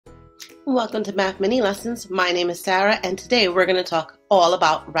Welcome to Math Mini Lessons. My name is Sarah, and today we're going to talk all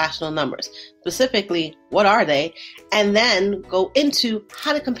about rational numbers. Specifically, what are they? And then go into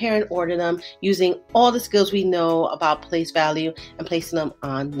how to compare and order them using all the skills we know about place value and placing them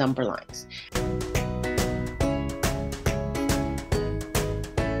on number lines.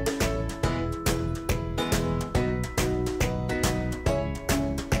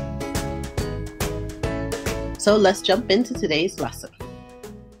 So let's jump into today's lesson.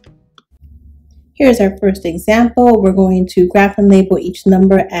 Here's our first example. We're going to graph and label each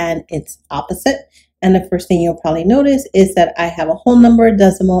number and its opposite. And the first thing you'll probably notice is that I have a whole number,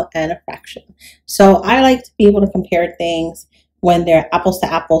 decimal, and a fraction. So I like to be able to compare things when they're apples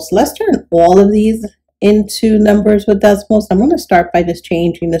to apples. So let's turn all of these into numbers with decimals. I'm going to start by just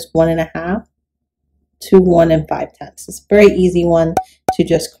changing this 1.5 to 1 5/10. It's a very easy one to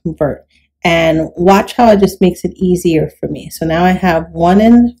just convert. And watch how it just makes it easier for me. So now I have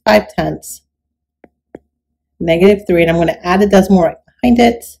 1 5/10. -3, and I'm going to add a decimal right behind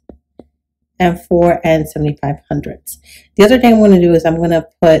it, and 4 75/100. The other thing I'm going to do is I'm going to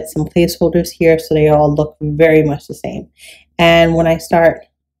put some placeholders here so they all look very much the same. And when I start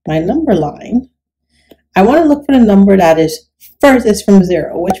my number line, I want to look for the number that is furthest from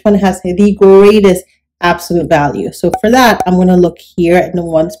 0, which one has the greatest absolute value. So for that, I'm going to look here in the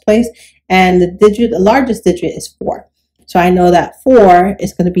ones place, and the largest digit is 4. So I know that 4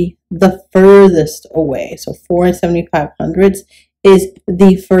 is going to be the furthest away. So 4 75/100 is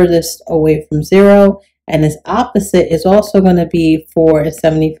the furthest away from 0. And its opposite is also going to be 4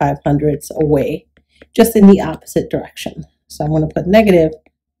 75/100 away, just in the opposite direction. So I'm going to put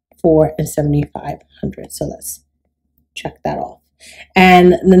 -4 75/100. So let's check that off.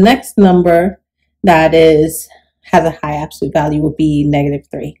 And the next number that has a high absolute value would be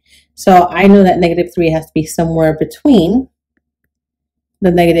 -3. So I know that -3 has to be somewhere between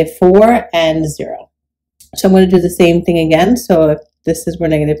the -4 and 0. So I'm going to do the same thing again. So if this is where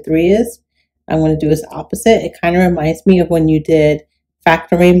 -3 is, I'm going to do its opposite. It kind of reminds me of when you did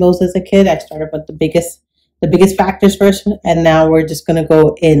factor rainbows as a kid. I started with the biggest factors first, and now we're just going to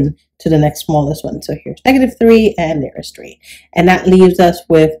go in to the next smallest one. So here's -3, and there is 3. And that leaves us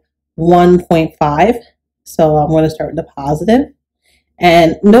with 1.5. So I'm going to start with the positive.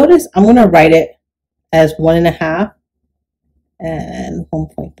 And notice I'm going to write it as 1.5 and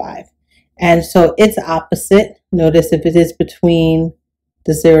 1.5. And so its opposite, notice if it is between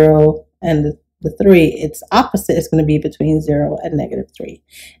the 0 and the 3, its opposite is going to be between 0 and -3.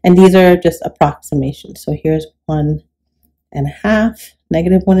 And these are just approximations. So here's 1.5,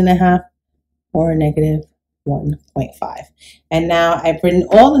 -1.5, or -1.5. And now I've written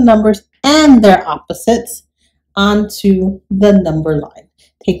all the numbers and their opposites onto the number line.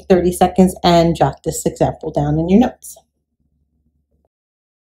 Take 30 seconds and jot this example down in your notes.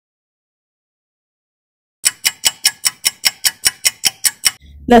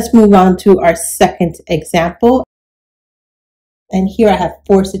 Let's move on to our second example. And here I have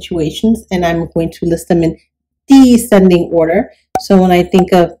 4 situations, and I'm going to list them in descending order. So when I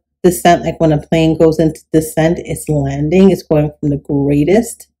think of descent, like when a plane goes into descent, it's landing. It's going from the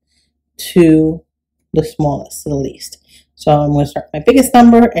greatest to the smallest to the least. So I'm going to start with my biggest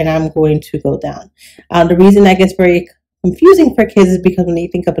number, and I'm going to go down. The reason that gets very confusing for kids is because when you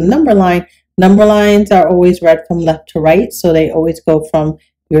think of a number line, number lines are always read from left to right. So they always go from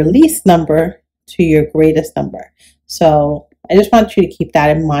your least number to your greatest number. So I just want you to keep that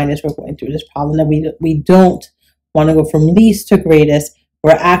in mind as we're going through this problem, that we don't want to go from least to greatest.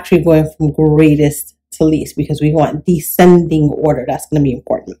 We're actually going from greatest to least because we want descending order. That's going to be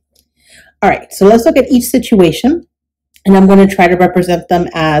important. All right, so let's look at each situation, and I'm going to try to represent them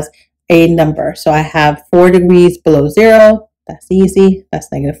as a number. So I have 4 degrees below 0. That's easy. That's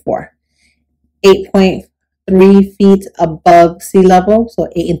 -4. 8.3 feet above sea level. So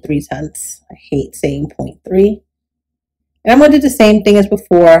 8 3/10. I hate saying 0.3. And I'm going to do the same thing as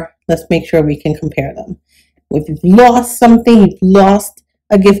before. Let's make sure we can compare them. If you've lost something, you've lost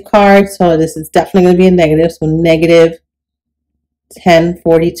a gift card. So this is definitely going to be a negative. So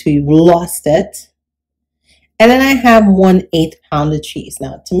 -10.42, you've lost it. And then I have 1/8 pound of cheese.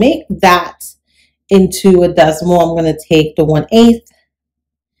 Now to make that into a decimal, I'm going to take the 1/8.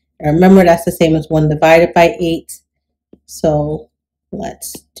 And remember, that's the same as 1 divided by 8. So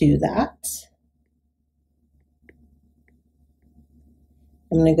let's do that.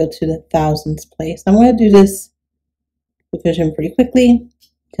 I'm going to go to the thousands place. I'm going to do this division pretty quickly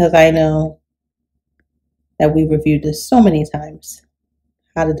because I know that we reviewed this so many times.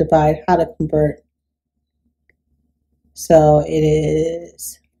 How to divide, how to convert. So it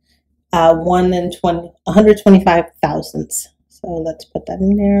is 125 thousandths. So let's put that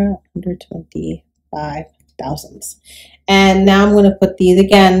in there, 125 thousandths. And now I'm going to put these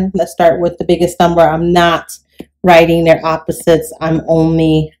again. Let's start with the biggest number. I'm not writing their opposites. I'm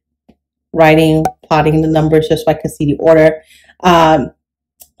only plotting the numbers just so I can see the order.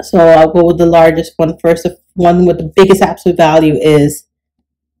 So I'll go with the largest one first. The one with the biggest absolute value is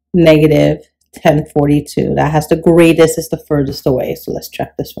negative 1042. That has the greatest, is the furthest away. So let's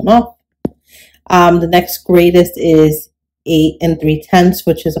check this one off. The next greatest is 8 3/10,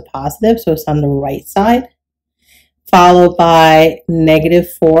 which is a positive, so it's on the right side. Followed by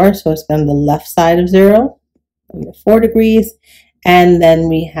 -4, so it's on the left side of 0, 4 degrees. And then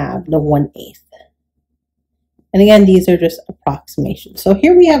we have the 1/8. And again, these are just approximations. So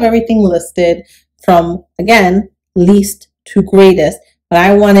here we have everything listed from, again, least to greatest, but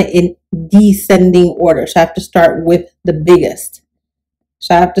I want it in descending order. So I have to start with the biggest.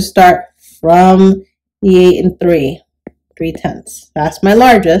 So I have to start from the 8 3/10. That's my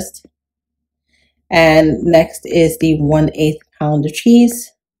largest. And next is the 1/8 pound of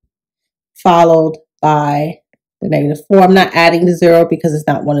cheese, followed by the -4. I'm not adding the 0 because it's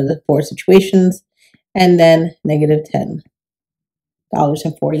not one of the 4 situations. And then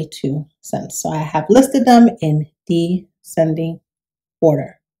 $-10.42. So I have listed them in descending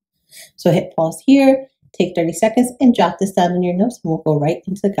order. So hit pause here, take 30 seconds and jot this down in your notes, and we'll go right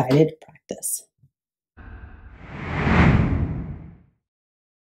into the guided practice.